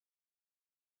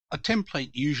A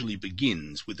template usually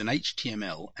begins with an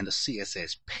HTML and a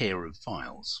CSS pair of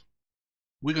files.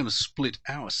 We're going to split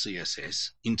our CSS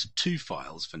into two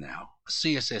files for now. A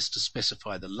CSS to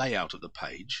specify the layout of the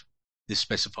page. This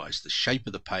specifies the shape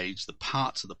of the page, the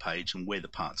parts of the page, and where the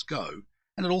parts go.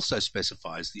 And it also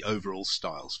specifies the overall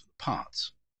styles for the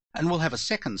parts. And we'll have a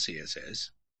second CSS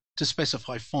to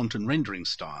specify font and rendering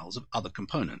styles of other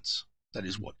components. That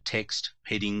is what text,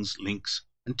 headings, links,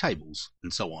 and tables,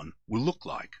 and so on, will look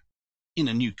like. In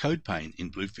a new code pane in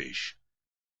Bluefish,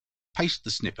 paste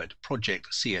the snippet project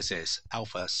CSS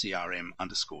alpha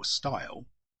crm_style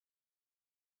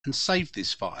and save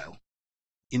this file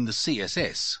in the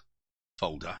CSS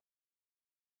folder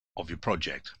of your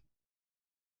project.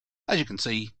 As you can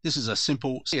see, this is a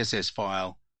simple CSS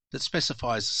file that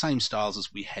specifies the same styles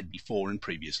as we had before in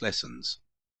previous lessons.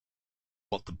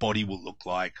 What the body will look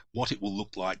like, what it will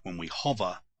look like when we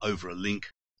hover over a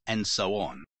link, and so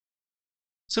on.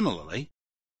 Similarly,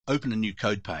 open a new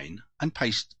code pane and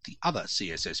paste the other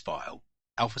CSS file,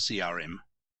 alpha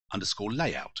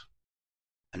crm_layout,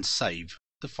 and save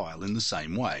the file in the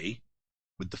same way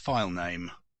with the file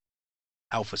name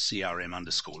alpha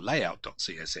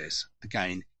crm_layout.css,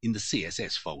 again in the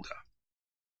CSS folder.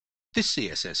 This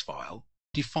CSS file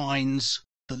defines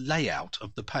the layout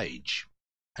of the page,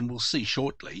 and we'll see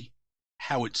shortly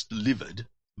how it's delivered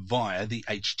via the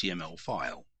HTML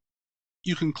file.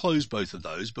 You can close both of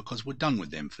those because we're done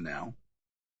with them for now.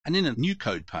 And in a new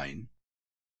code pane,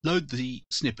 load the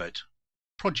snippet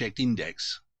project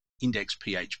index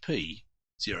PHP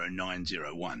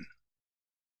 0901.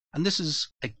 And this is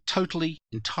a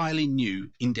entirely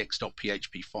new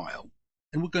index.php file,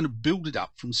 and we're going to build it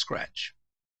up from scratch.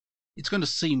 It's going to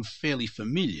seem fairly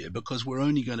familiar because we're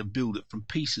only going to build it from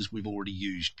pieces we've already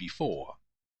used before.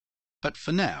 But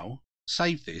for now,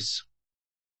 save this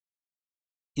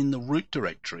in the root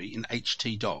directory in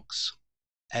htdocs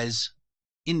as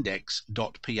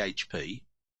index.php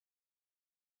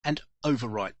and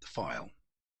overwrite the file.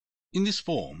 In this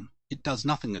form, it does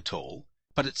nothing at all,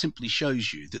 but it simply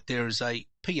shows you that there is a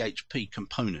PHP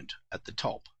component at the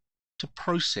top to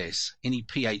process any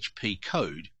PHP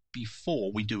code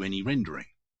before we do any rendering.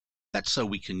 That's so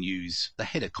we can use the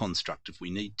header construct if we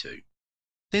need to.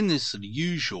 Then there's the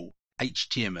usual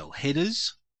HTML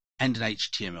headers and an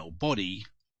HTML body,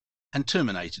 and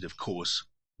terminated, of course,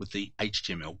 with the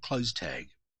HTML close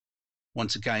tag.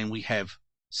 Once again, we have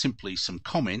simply some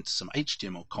comments, some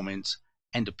HTML comments,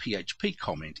 and a PHP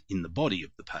comment in the body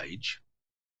of the page.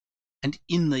 And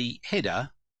in the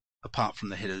header, apart from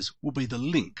the headers, will be the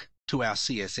link to our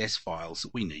CSS files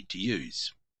that we need to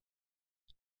use.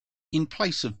 In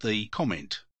place of the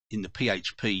comment in the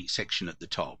PHP section at the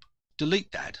top,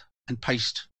 delete that and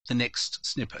paste the next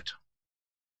snippet,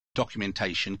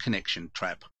 documentation connection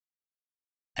trap,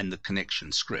 and the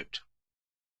connection script.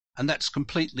 And that's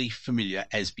completely familiar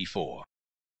as before.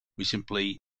 We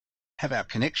simply have our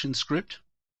connection script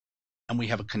and we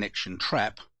have a connection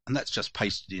trap, and that's just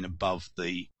pasted in above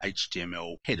the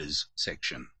HTML headers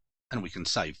section, and we can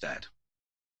save that.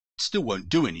 It still won't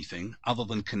do anything other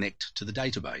than connect to the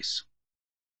database.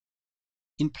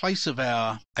 In place of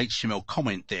our HTML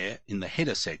comment there in the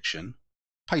header section,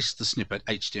 paste the snippet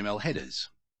HTML headers.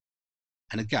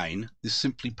 And again, this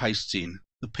simply pastes in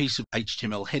the piece of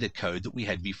HTML header code that we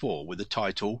had before with a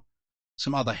title,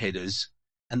 some other headers,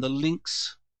 and the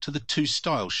links to the two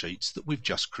style sheets that we've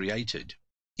just created.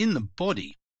 In the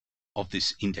body of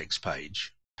this index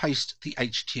page, paste the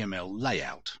HTML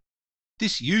layout.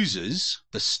 This uses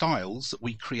the styles that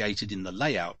we created in the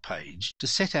layout page to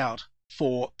set out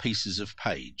 4 pieces of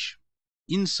page.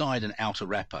 Inside an outer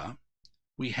wrapper,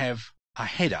 we have a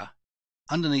header.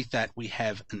 Underneath that, we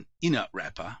have an inner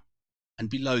wrapper, and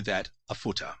below that, a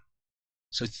footer.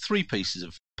 So 3 pieces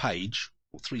of page,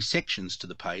 or 3 sections to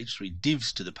the page, 3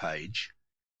 divs to the page,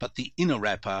 but the inner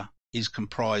wrapper is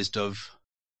comprised of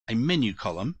a menu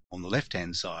column on the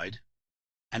left-hand side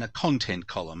and a content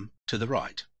column to the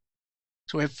right.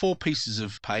 So we have 4 pieces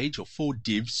of page, or 4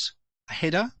 divs, a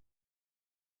header,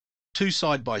 2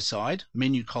 side-by-side,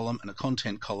 menu column and a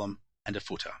content column, and a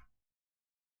footer.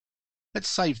 Let's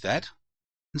save that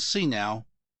and see now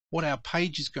what our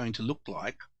page is going to look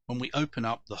like when we open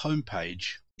up the home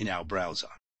page in our browser.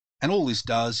 And all this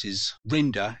does is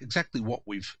render exactly what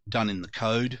we've done in the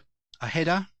code, a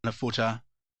header and a footer,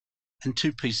 and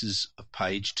 2 pieces of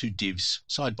page, 2 divs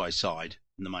side by side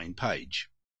in the main page.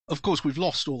 Of course, we've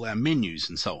lost all our menus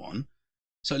and so on,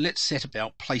 so let's set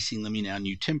about placing them in our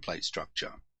new template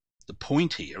structure. The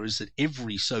point here is that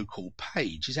every so-called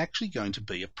page is actually going to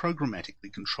be a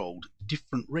programmatically controlled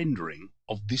different rendering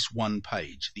of this one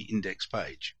page, the index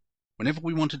page. Whenever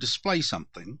we want to display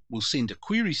something, we'll send a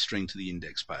query string to the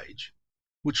index page,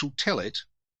 which will tell it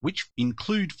which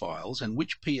include files and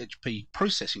which PHP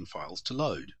processing files to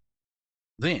load.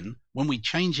 Then, when we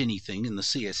change anything in the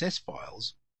CSS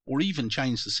files, or even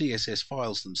change the CSS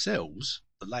files themselves,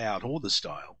 the layout or the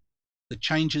style, the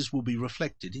changes will be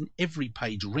reflected in every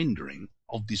page rendering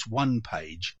of this one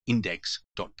page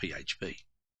index.php.